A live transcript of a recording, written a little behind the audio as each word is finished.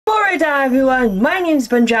Alright everyone, my name's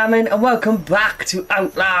Benjamin and welcome back to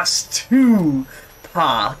Outlast 2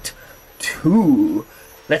 Part 2.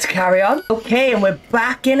 Let's carry on. Okay, and we're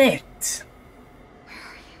back in it.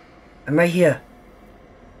 I'm right here.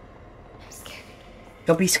 I'm scared.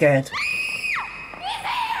 Don't be scared. He's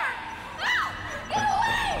here! Get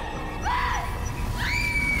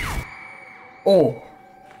away! Oh.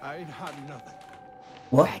 I ain't had nothing.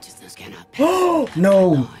 What? Righteousness cannot Oh,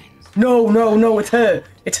 no. No, it's her.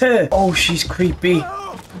 It's her. Oh, she's creepy.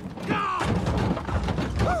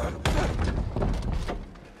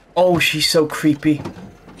 Oh, she's so creepy.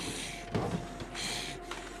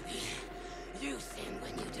 You sinned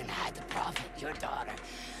when you denied the prophet, your daughter.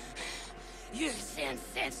 You sinned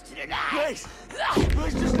since to deny. Please,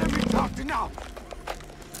 please just let me talk to now.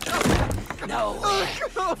 Nowhere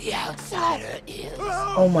the outsider is.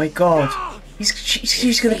 Oh my god.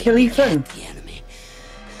 She's gonna kill Ethan. The enemy.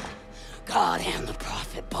 God and the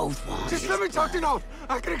prophet both want Just his let me talk to blood.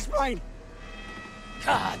 now. I can explain.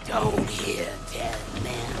 God don't hear dead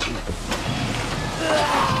men.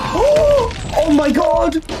 Oh my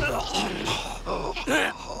god.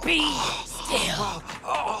 Be still.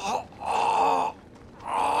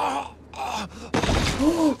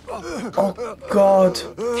 Oh god.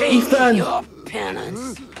 Take Ethan. your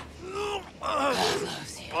penance. God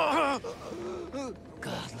loves you.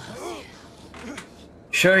 God loves you.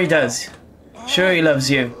 Sure he does. Sure he loves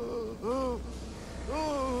you.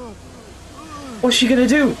 What's she gonna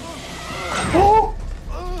do? Oh!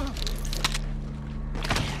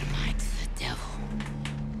 Mike's the devil.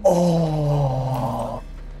 Oh.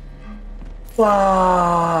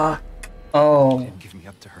 Fuck. Oh. Give me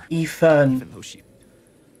up to her. Ethan. Even though she...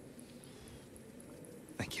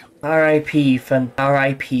 Thank you. R.I.P. Ethan.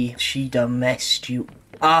 R.I.P. She done messed you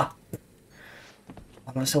up.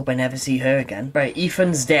 I just hope I never see her again. Right,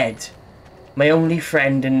 Ethan's dead. My only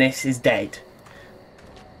friend in this is dead.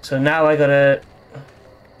 So now I gotta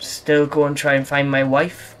still go and try and find my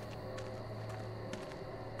wife.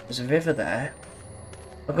 There's a river there.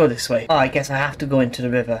 I'll go this way. Oh, I guess I have to go into the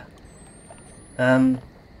river.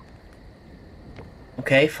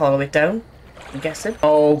 Okay, follow it down. I'm guessing.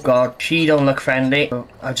 Oh god, she don't look friendly.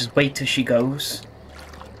 I'll just wait till she goes.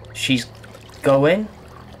 She's going.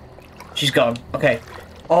 She's gone. Okay.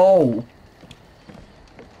 Oh.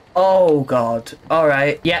 Oh god.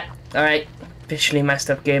 Alright. Yeah. Alright. Officially messed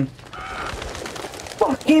up game.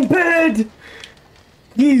 Fucking bird!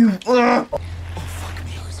 You. Oh.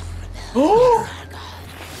 Oh.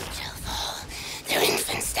 Shall fall. Their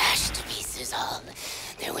infants dashed to pieces all.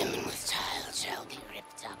 Their women with child shall be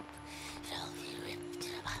ripped up. Shall be ripped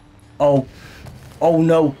up. Oh. Oh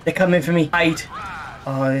no. They're coming for me. Hide.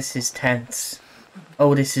 Oh, this is tense.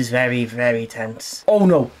 Oh, this is very, very tense. Oh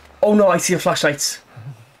no. Oh no, I see the flashlights.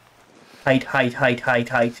 Hide, hide, hide, hide,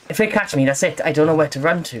 hide. If they catch me, that's it. I don't know where to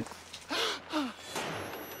run to.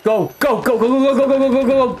 Go, go, go, go, go, go, go, go, go,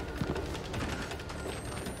 go, go.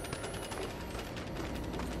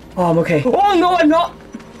 Oh, I'm okay. Oh no, I'm not.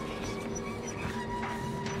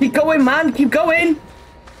 Keep going, man. Keep going.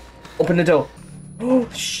 Open the door. Oh,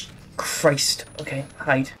 Christ. Okay,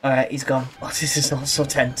 hide. Alright, he's gone. Oh, this is all so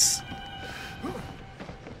tense.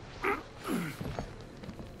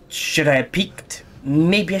 Should I have peeked?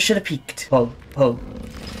 Maybe I should have peeked. Pull, pull.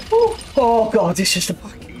 Oh god, it's just a...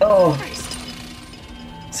 Oh.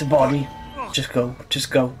 It's a body. Just go,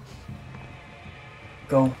 just go.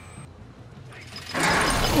 Go.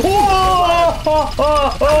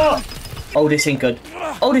 Oh, this ain't good.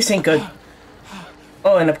 Oh, this ain't good.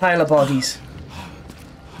 Oh, and a pile of bodies.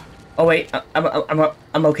 Oh wait,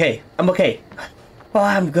 I'm okay. I'm okay. Oh,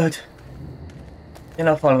 I'm good. You're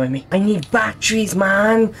not following me. I need batteries,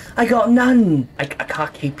 man. I got none. I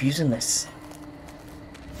can't keep using this.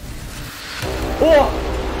 Oh!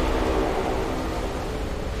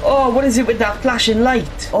 Oh, what is it with that flashing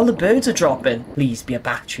light? All the birds are dropping. Please be a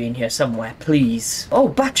battery in here somewhere, please. Oh,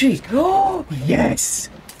 batteries. Oh, yes.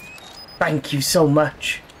 Thank you so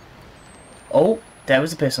much. Oh, there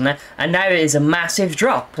was a person there. And now it is a massive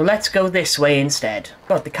drop. So let's go this way instead.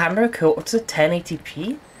 God, the camera caught to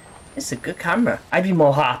 1080p? It's a good camera. I'd be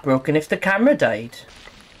more heartbroken if the camera died.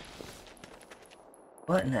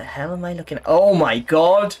 What in the hell am I looking at? Oh my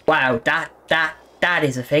god. Wow, that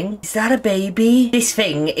is a thing. Is that a baby? This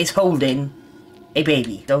thing is holding a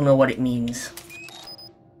baby. Don't know what it means.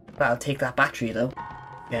 But I'll take that battery though.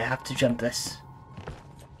 Yeah, I have to jump this.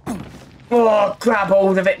 Oh, grab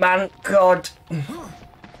hold of it, man. God.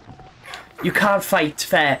 You can't fight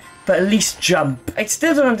fair, but at least jump. I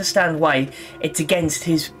still don't understand why it's against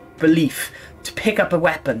his belief to pick up a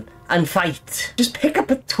weapon and fight. Just pick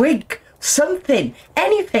up a twig, something,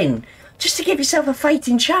 anything. Just to give yourself a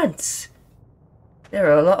fighting chance. There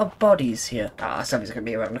are a lot of bodies here. Ah, something's gonna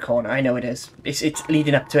be around the corner. I know it is. It's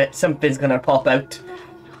leading up to it. Something's gonna pop out.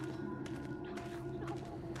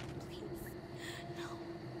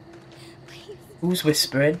 Who's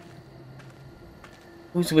whispering?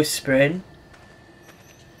 Who's whispering?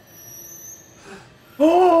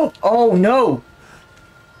 Oh! Oh no!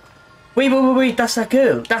 Wait, that's that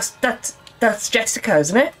girl. That's Jessica,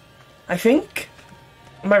 isn't it? I think.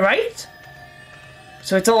 Am I right?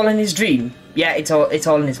 So it's all in his dream. Yeah, it's all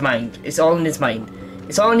in his mind. It's all in his mind.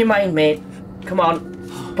 It's all in your mind, mate. Come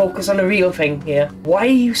on. Focus on the real thing here. Why are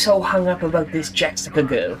you so hung up about this Jessica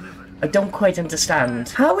girl? I don't quite understand.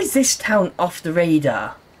 How is this town off the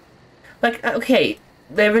radar? Like, okay,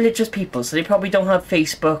 they're religious people, so they probably don't have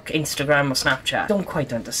Facebook, Instagram, or Snapchat. Don't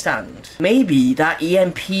quite understand. Maybe that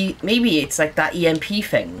EMP... Maybe it's like that EMP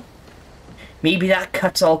thing. Maybe that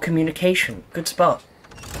cuts all communication. Good spot.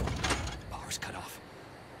 Power's cut off.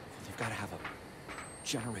 They've got to have a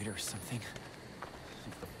generator or something.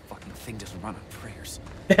 The fucking thing doesn't run on prayers.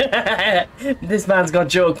 This man's got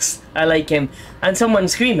jokes. I like him. And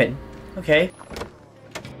someone's screaming. Okay.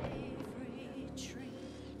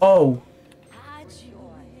 Oh.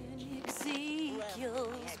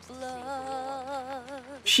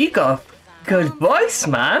 She got a good voice,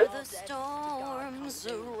 man.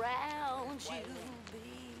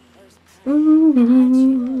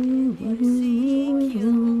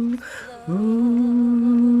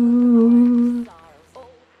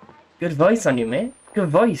 Good voice on you, mate. Good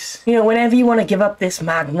voice. You know, whenever you want to give up this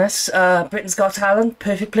madness, Britain's Got Talent,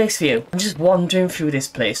 perfect place for you. I'm just wandering through this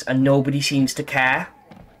place and nobody seems to care.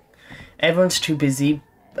 Everyone's too busy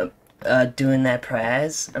doing their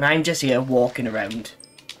prayers, and I'm just here walking around.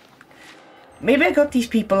 Maybe I got these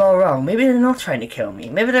people all wrong. Maybe they're not trying to kill me.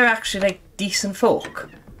 Maybe they're actually, like, decent folk.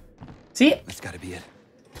 See? That's gotta be it.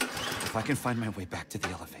 If I can find my way back to the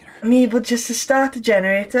elevator. I'm able just to start the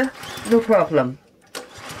generator. No problem.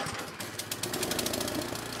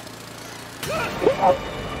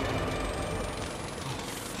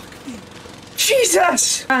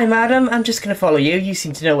 Jesus! Hi, madam. I'm just gonna follow you. You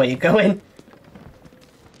seem to know where you're going.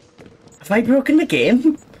 Have I broken the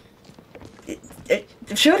game?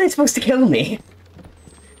 I'm sure they're supposed to kill me.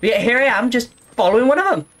 But yeah, here I am, just following one of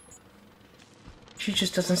them. She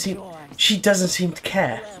just doesn't seem... She doesn't seem to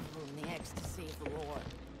care.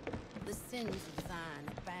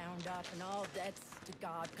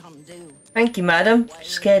 Thank you, madam.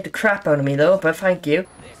 Scared the crap out of me, though, but thank you.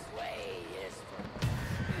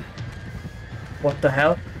 What the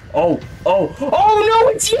hell? Oh no,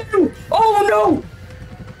 it's you! Oh no!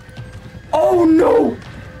 Oh no!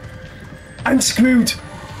 I'm screwed!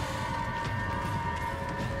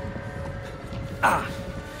 Ah!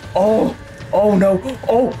 Oh! Oh no!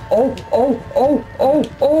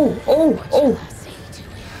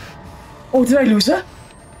 Oh, did I lose her?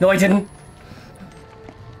 No, I didn't.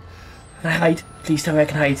 Can I hide? Please tell me I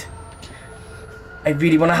can hide. I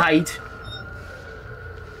really want to hide.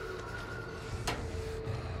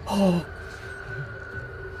 Oh.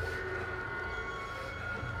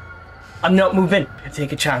 I'm not moving. I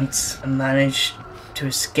take a chance and manage to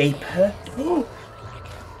escape her.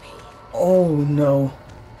 Oh no.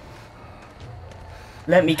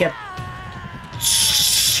 Let me get...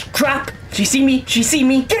 Shh, crap! She see me! She see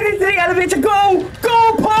me! Get into the elevator! Go!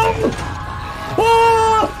 Go, Pum!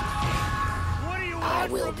 Oh! I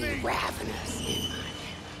will be ravenous in my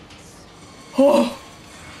hands. Oh!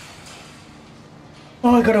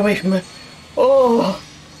 Oh, I got away from her. Oh!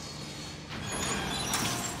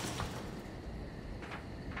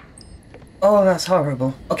 Oh, that's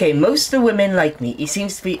horrible. Okay, most of the women like me. It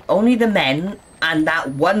seems to be only the men and that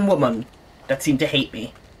one woman that seem to hate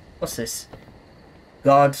me. What's this?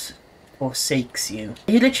 God forsakes you.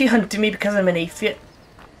 Are you literally hunting me because I'm an atheist?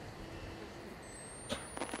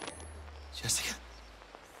 Jessica.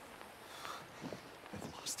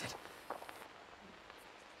 I've lost it.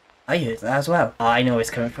 I heard that as well. Oh, I know where it's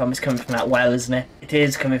coming from. It's coming from that well, isn't it? It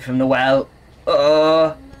is coming from the well.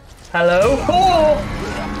 Hello? Oh!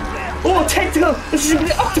 Oh, tentacle! This is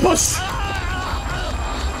an octopus!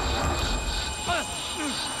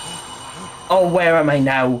 Oh, where am I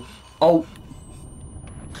now? Oh,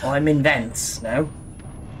 I'm in vents now.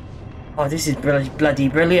 Oh, this is bloody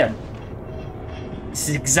brilliant. This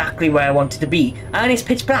is exactly where I wanted to be. And it's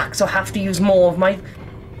pitch black, so I have to use more of my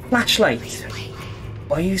flashlight.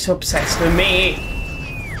 Why are you so obsessed with me?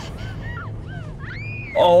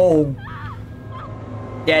 Oh.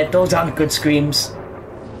 Yeah, those aren't good screams.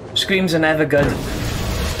 Screams are never good.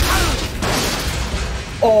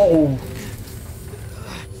 Oh.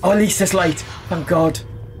 Oh, at least there's light. Thank God.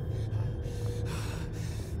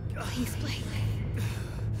 Please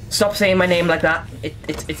Stop saying my name like that.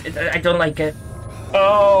 I don't like it.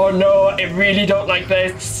 Oh no, I really don't like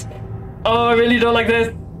this. Oh, I really don't like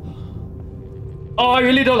this. Oh, I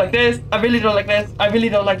really don't like this. I really don't like this. I really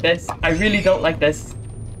don't like this. I really don't like this.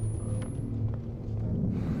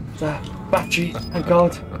 The battery, thank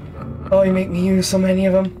God. Oh, you make me use so many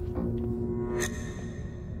of them.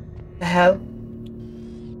 The hell?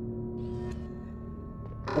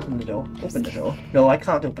 Open the door. Open the door. No, I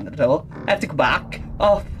can't open the door. I have to go back.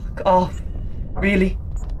 Oh, fuck off. Really?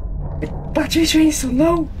 The battery's really so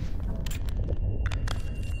low.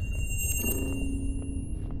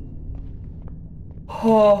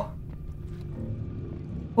 Oh.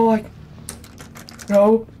 Oh,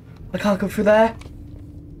 no. I can't go through there.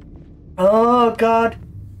 Oh, God.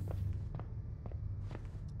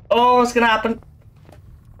 Oh, what's gonna happen?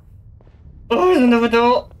 Oh, there's another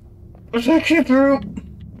door. What's that get through?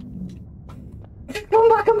 Going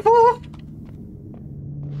back and forth.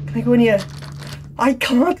 Can I go in here? I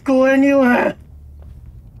can't go anywhere.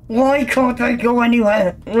 Why can't I go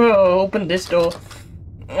anywhere? Oh, open this door.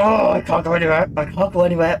 Oh, I can't go anywhere. I can't go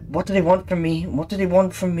anywhere. What do they want from me? What do they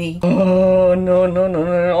want from me? Oh, no, no, no,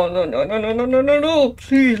 no, no, no, no, no, no, no, no, no.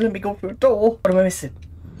 Please let me go through the door. What am I missing?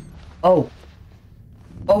 Oh.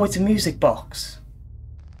 Oh, it's a music box.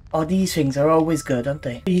 Oh, these things are always good, aren't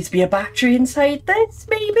they? Please be a battery inside this,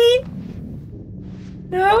 maybe?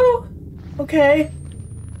 No? Okay.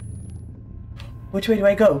 Which way do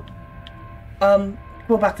I go?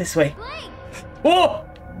 Go back this way. Oh!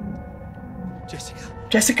 Jessica.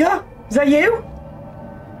 Jessica? Is that you?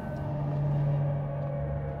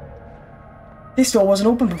 This door wasn't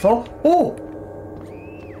open before. Oh!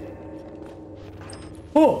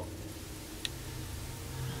 Oh!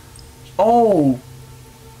 Oh!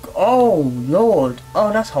 Oh, Lord.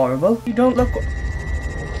 Oh, that's horrible. You don't look...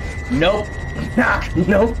 Nope.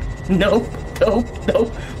 Nope. Nope. Nope.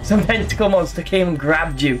 Nope. Some tentacle monster came and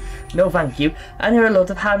grabbed you. No thank you. And there are a lot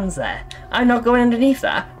of hands there. I'm not going underneath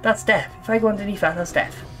that. That's death. If I go underneath that, that's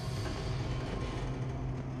death.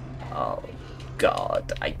 Oh,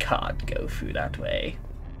 God. I can't go through that way.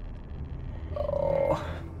 Oh.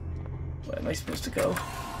 Where am I supposed to go?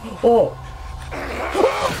 Oh!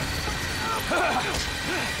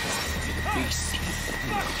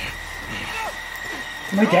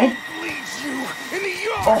 Am I dead?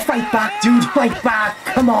 Oh, fight back, dude! Fight back!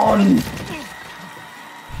 Come on!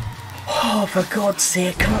 Oh, for God's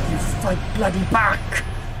sake, can't you fight bloody back?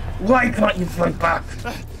 Why can't you fight back?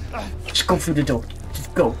 Just go through the door.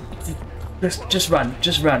 Just go. Just run.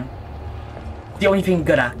 Just run. The only thing you're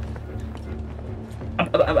good at.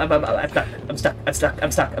 I'm stuck. I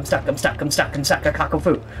can't go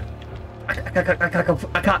through. I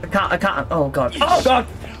can't. Oh, God. Oh, God!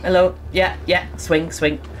 Hello. Yeah. Swing.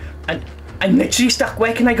 And I'm literally stuck.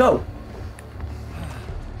 Where can I go?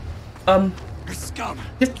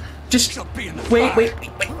 Just wait.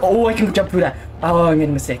 Oh, I can jump through that. Oh, I made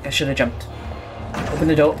a mistake. I should have jumped. Open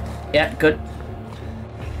the door. Yeah, good.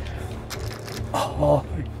 Oh,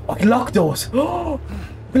 I can lock doors. Oh,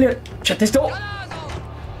 brilliant. Shut this door.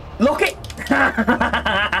 Lock it.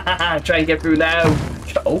 Try and get through now.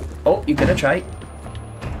 Oh, you're gonna try.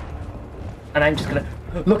 And I'm just gonna...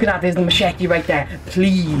 Look at that, there's the machete right there.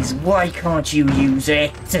 Please, why can't you use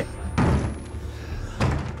it?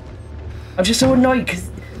 I'm just so annoyed because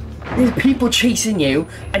there's people chasing you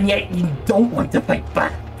and yet you don't want to fight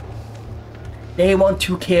back. They want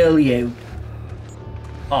to kill you.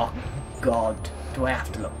 Oh, God. Do I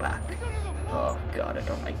have to look back? Oh, God, I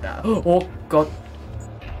don't like that. Oh, God.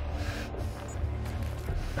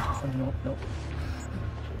 Oh,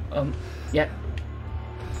 no. Yeah.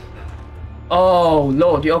 Oh,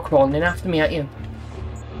 Lord, you're crawling in after me, aren't you?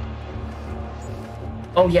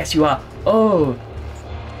 Oh, yes, you are. Oh,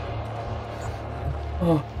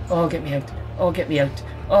 get me out. Oh, get me out.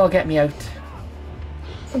 Oh, get me out.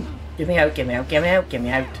 Get me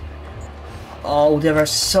out. Oh, there are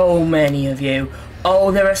so many of you.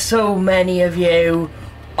 Oh,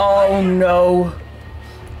 no.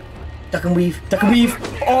 Duck and weave.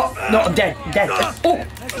 Oh, no, I'm dead.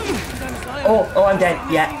 Oh, I'm dead.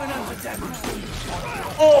 Yeah.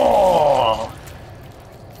 Oh!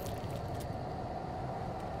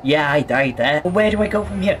 Yeah, I died there. Where do I go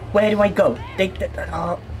from here? Where do I go?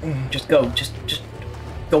 Just go. Just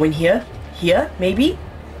go in here. Here? Maybe?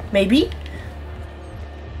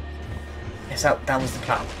 Yes, that was the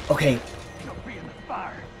plan. Okay.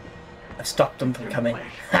 I've stopped them from coming.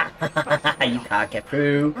 You can't get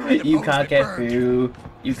through.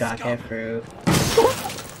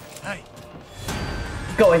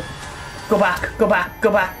 Going. Go back.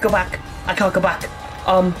 I can't go back.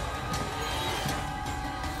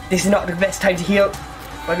 This is not the best time to heal.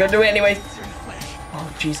 I'm gonna do it anyway.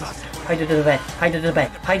 Oh, Jesus. Hide under the bed. Hide under the bed.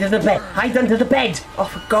 Hide under the bed. Hide under the bed. Oh,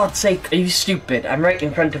 for God's sake. Are you stupid? I'm right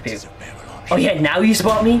in front of you. Oh, yeah, now you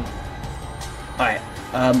spot me? Alright,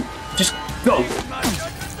 just go.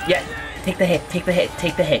 Yeah, take the hit, take the hit,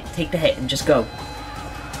 take the hit, take the hit, and just go.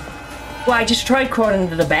 Well, I just tried crawling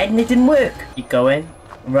under the bed and it didn't work. Keep going.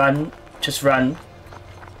 Run. Just run.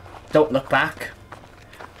 Don't look back.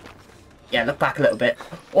 Yeah, look back a little bit.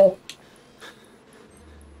 Oh.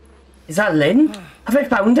 Is that Lynn? Have I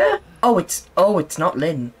found her? Oh, it's not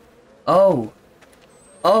Lynn. Oh.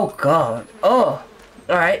 Oh, God. Oh.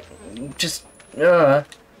 Alright. Just,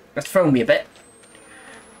 that's thrown me a bit.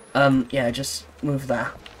 Yeah, just move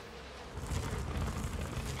that.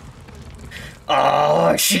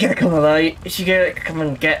 Oh, is she gonna come alive? Is she gonna come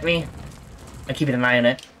and get me? I'm keeping an eye on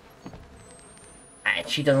it. And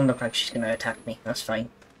she doesn't look like she's gonna attack me. That's fine.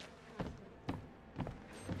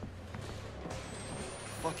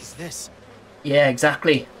 What the fuck is this? Yeah,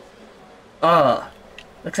 exactly. Oh,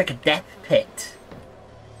 looks like a death pit.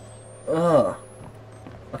 Oh.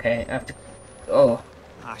 Okay, I have to... Oh.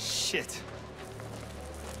 Ah, shit.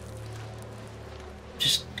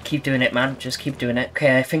 Just keep doing it, man. Just keep doing it.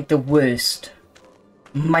 Okay, I think the worst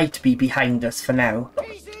might be behind us for now.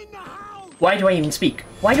 Why do I even speak?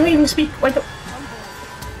 Why do I even speak? Why do...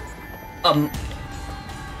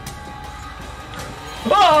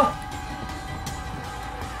 Oh!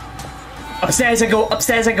 Upstairs I go,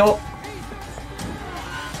 upstairs I go.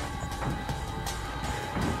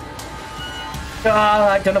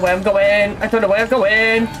 I don't know where I'm going. I don't know where I'm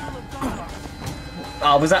going.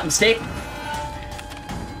 Oh, was that a mistake?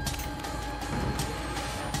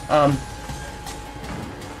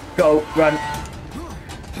 Go, run.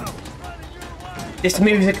 This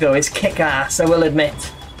music though is kick-ass, I will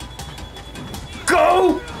admit.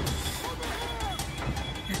 Go!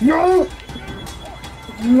 No!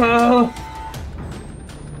 No!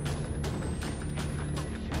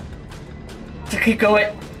 To keep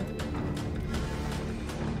going.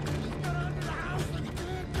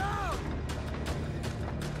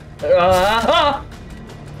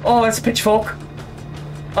 Oh, it's a pitchfork.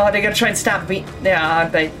 Oh, they're gonna try and stab me. Yeah,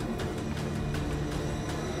 aren't they?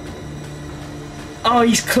 Oh,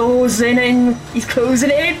 he's closing in. He's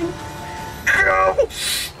closing in. Go!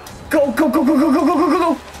 Go, go, go, go, go, go, go, go, go,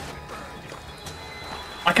 go.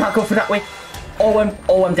 I can't go for that way. Oh,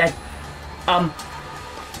 I'm dead.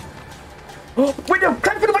 Oh, window!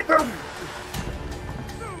 Climb for the window!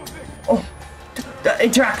 Oh,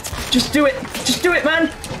 interact. Just do it. Just do it,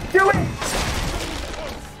 man. Do it.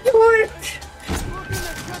 Do it.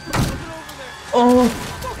 Oh.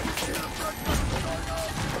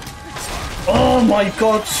 Oh my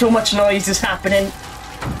God, so much noise is happening.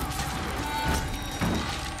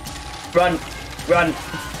 Run. Run.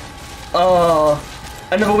 Oh.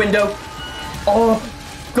 Another window. Oh.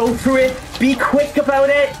 Go through it. Be quick about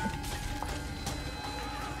it.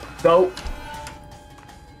 Go.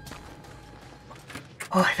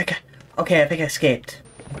 Oh, I think okay, I think I escaped.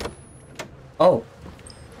 Oh.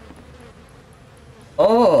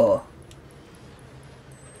 Oh.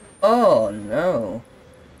 Oh, no.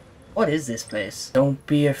 What is this place? Don't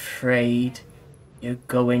be afraid. You're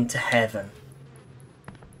going to heaven.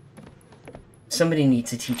 Somebody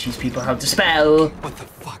needs to teach these people how to spell. What the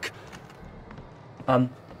fuck? Am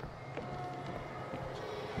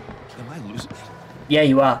I losing it? Yeah,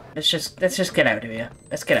 you are. Let's just get out of here.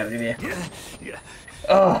 Let's get out of here. Yeah.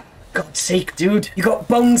 Oh, God's sake, dude. You got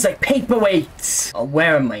bones like paperweights. Oh,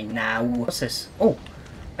 where am I now? What's this? Oh,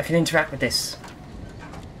 I can interact with this.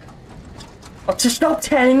 Oh, just stop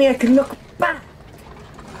telling me I can look back.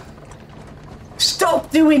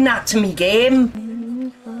 Stop doing that to me,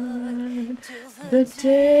 game. The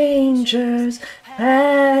dangers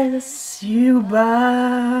pass you by.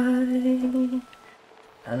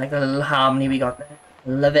 I like the little harmony we got there.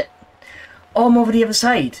 Love it. Oh, I'm over the other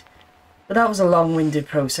side. But that was a long-winded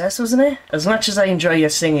process, wasn't it? As much as I enjoy your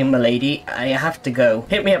singing, my lady, I have to go.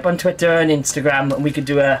 Hit me up on Twitter and Instagram and we could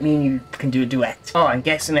do me and you can do a duet. Oh, I'm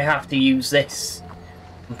guessing I have to use this.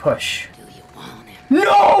 And push. Do you want him?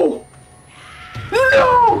 No!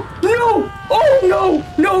 No! No! Oh, no!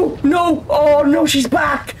 No! No! Oh, no, she's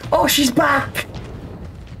back! Oh, she's back!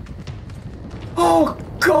 Oh,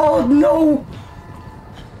 God, no!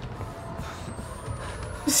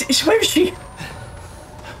 Where is she?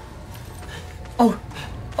 Oh,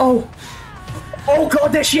 oh, oh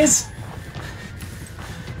God, there she is!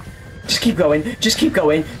 Just keep going, just keep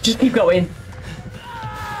going, just keep going.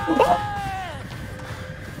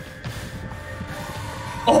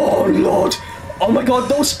 Oh Lord, oh my God,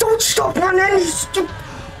 don't stop running!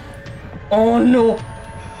 Oh no,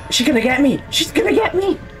 She's gonna get me. She's gonna get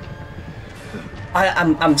me.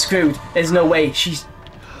 I'm screwed. There's no way. She's...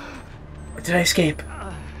 Did I escape?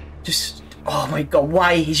 Just... Oh my god,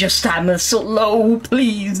 why is your stamina so low,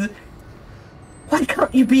 please? Why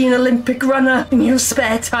can't you be an Olympic runner in your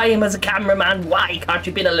spare time as a cameraman? Why can't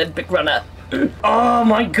you be an Olympic runner? Oh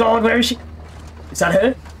my god, where is she? Is that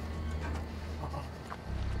her?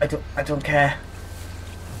 I don't care.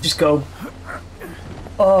 Just go.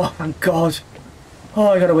 Oh, thank god. Oh,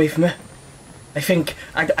 I got away from her. I think,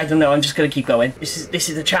 I don't know, I'm just gonna keep going. This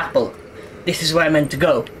is the chapel. This is where I'm meant to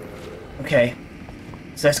go. Okay.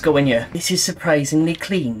 So let's go in here. This is surprisingly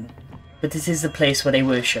clean. But this is the place where they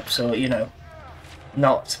worship, so, you know.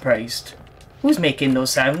 Not surprised. Who's making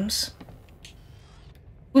those sounds?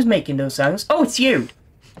 Who's making those sounds? Oh, it's you!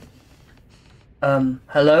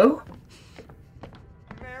 Hello?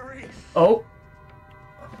 Mary! Oh.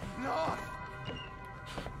 No!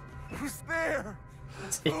 Who's there?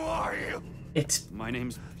 Who are you? It's... My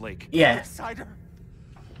name's Blake. Yeah. Outsider.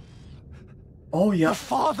 Oh, yeah. Your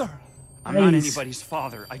father! I'm Please. not anybody's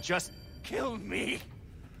father. I just... Kill me!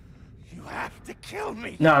 You have to kill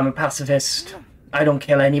me! No, I'm a pacifist. I don't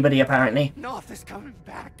kill anybody, apparently. North is coming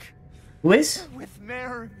back. Who is? With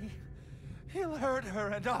Mary. He'll hurt her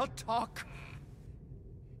and I'll talk.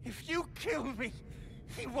 If you kill me,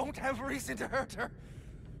 he won't have reason to hurt her.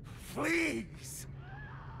 Please.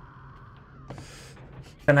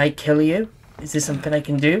 Can I kill you? Is this something I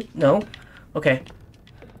can do? No? Okay.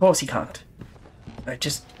 Of course he can't. Right,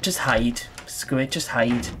 just hide. Screw it, just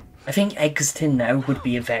hide. I think exiting now would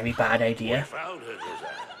be a very bad idea. We found her,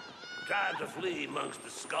 Gazette. Trying to flee amongst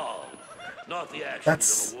the skulls. Not the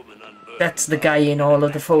actions of a woman unburdened. That's the guy in all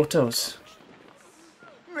of the photos.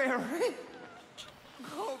 Mary.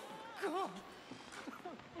 Oh, God.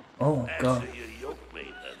 Oh, God. Answer your yoke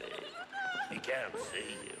mate, honey. He can't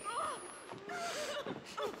see you.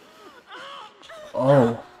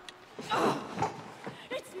 Oh.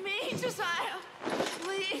 It's me, Josiah.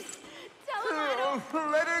 Please, tell him I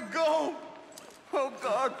don't... Let her go. Oh,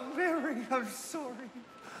 God, Mary, I'm sorry.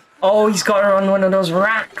 Oh, he's got her on one of those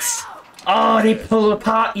racks. Oh, they pull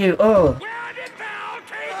apart you. Oh.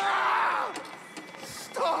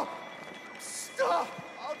 Stop. Stop.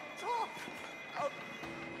 I'll talk.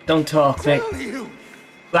 Don't talk, Vic. Tell you.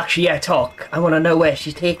 Well, actually, yeah, talk. I want to know where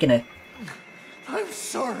she's taking it. I'm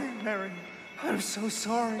sorry, Mary. I'm so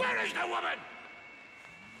sorry. Where is the woman?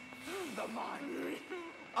 The mine.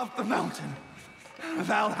 Up the mountain.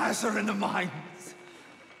 Val has her in the mines.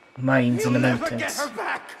 Mines in the You'll never get mountains. her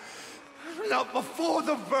back. Not before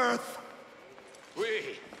the birth.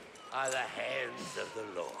 We are the hands of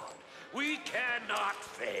the Lord. We cannot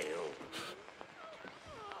fail.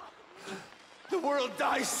 The world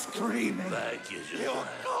dies screaming. Thank you, Josiah. Your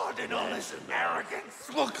God in all his arrogance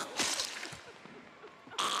will...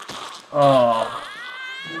 Oh.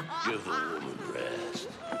 Give the woman rest.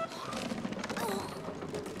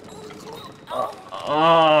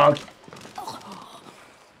 Oh.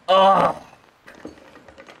 Oh.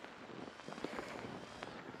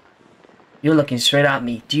 You're looking straight at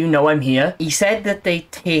me. Do you know I'm here? He said that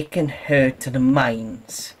they'd taken her to the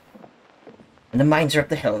mines. And the mines are up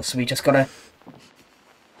the hill, so we just gotta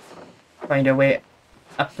find our way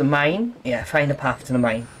up the mine. Yeah, find a path to the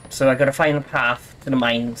mine. So I gotta find a path to the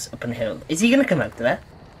mines up on the hill. Is he gonna come out there?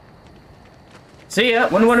 See ya,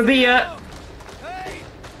 wouldn't wanna be ya.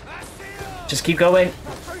 Just keep going.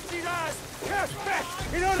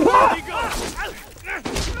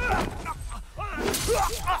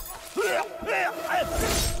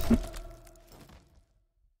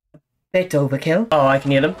 Bit overkill. Oh, I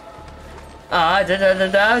can hear them. Ah,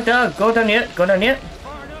 go down here, go down here.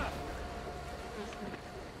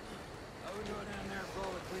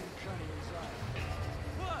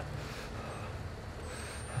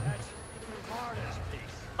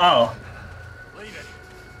 Oh.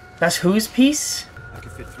 That's whose piece? I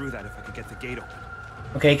could fit through that if I could get the gate open.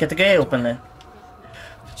 Okay, get the gate open then.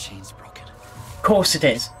 The chain's broken. Of course it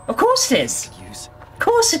is. Of course it is. Use. Of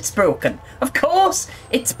course it's broken. Of course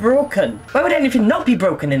it's broken. Why would anything not be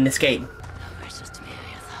broken in this game?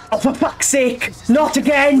 Oh, for fuck's sake! Not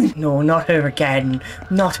again! No, not her again.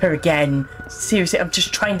 Not her again. Seriously, I'm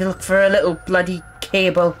just trying to look for a little bloody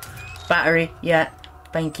cable. Battery. Yeah.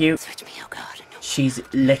 Thank you. Search me, oh God. She's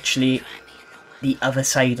literally the other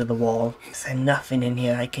side of the wall. Is there nothing in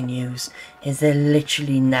here I can use? Is there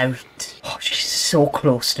literally not? Oh, she's so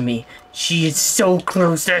close to me. She is so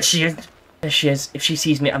close. There she is. There she is. If she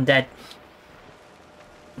sees me, I'm dead.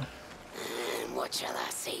 And what shall I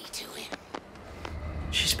say to him?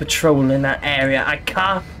 She's patrolling that area. I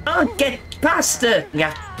can't get past her.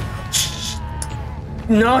 Yeah.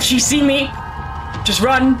 No, she see me. Just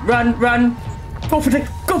run, run, run. Go for the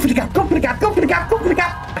gap, go for the gap, go for the gap, go for the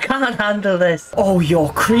gap. I can't handle this. Oh, you're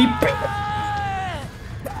creepy.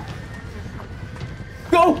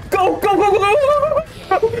 Go, go, go, go, go,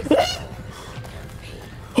 go.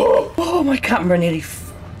 Oh, my camera nearly...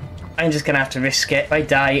 I'm just gonna have to risk it. If I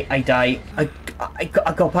die, I die. I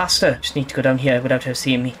got past her. Just need to go down here without her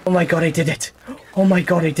seeing me. Oh my god, I did it. Oh my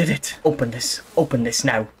god, I did it. Open this. Open this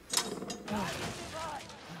now.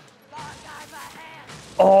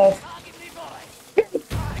 Oh.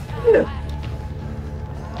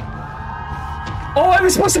 Oh, I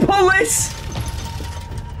was supposed to pull this.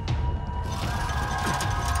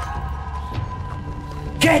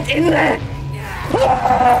 Get in there.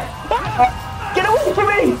 Get away from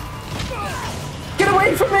me. Get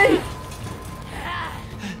away from me.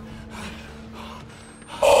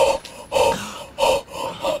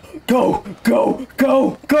 Go, go,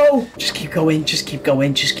 go, go. Just keep going, just keep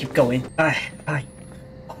going, just keep going. Aye.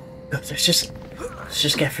 Let's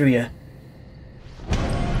just get through here.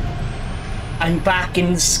 I'm back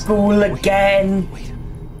in school again. Wait.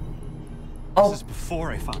 Oh. This is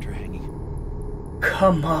before I found her hanging.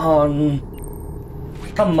 Come on.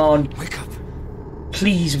 Come on. Wake up.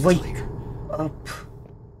 Please wake up.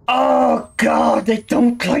 Oh god, I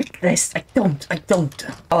don't like this. I don't.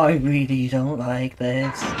 I really don't like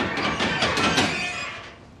this.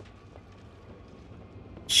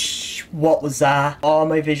 Shh, what was that? Oh,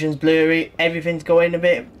 my vision's blurry. Everything's going a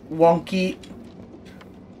bit wonky.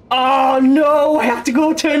 Oh no, I have to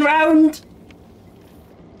go turn around.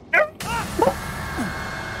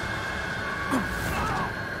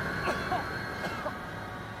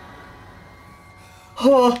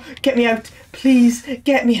 Oh, get me out. Please,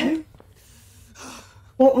 get me out.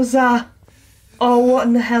 What was that? Oh, what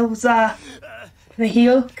in the hell was that? Can I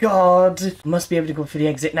heal? God. I must be able to go for the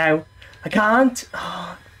exit now. I can't.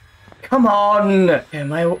 Oh, come on.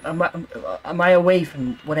 Am I away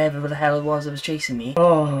from whatever the hell it was that was chasing me?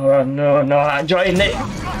 Oh, no, I'm not enjoying it.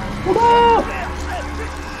 Oh!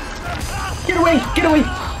 Get away, get away.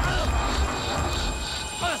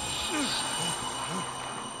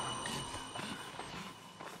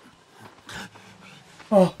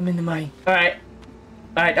 Oh, I'm in the mine. Alright,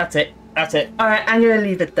 that's it. Alright, I'm gonna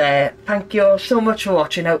leave it there. Thank you all so much for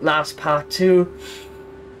watching Outlast Part 2.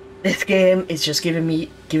 This game is just giving me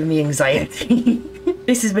anxiety.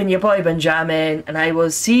 This has been your boy Benjamin, and I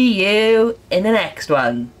will see you in the next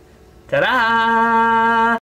one. Ta-da!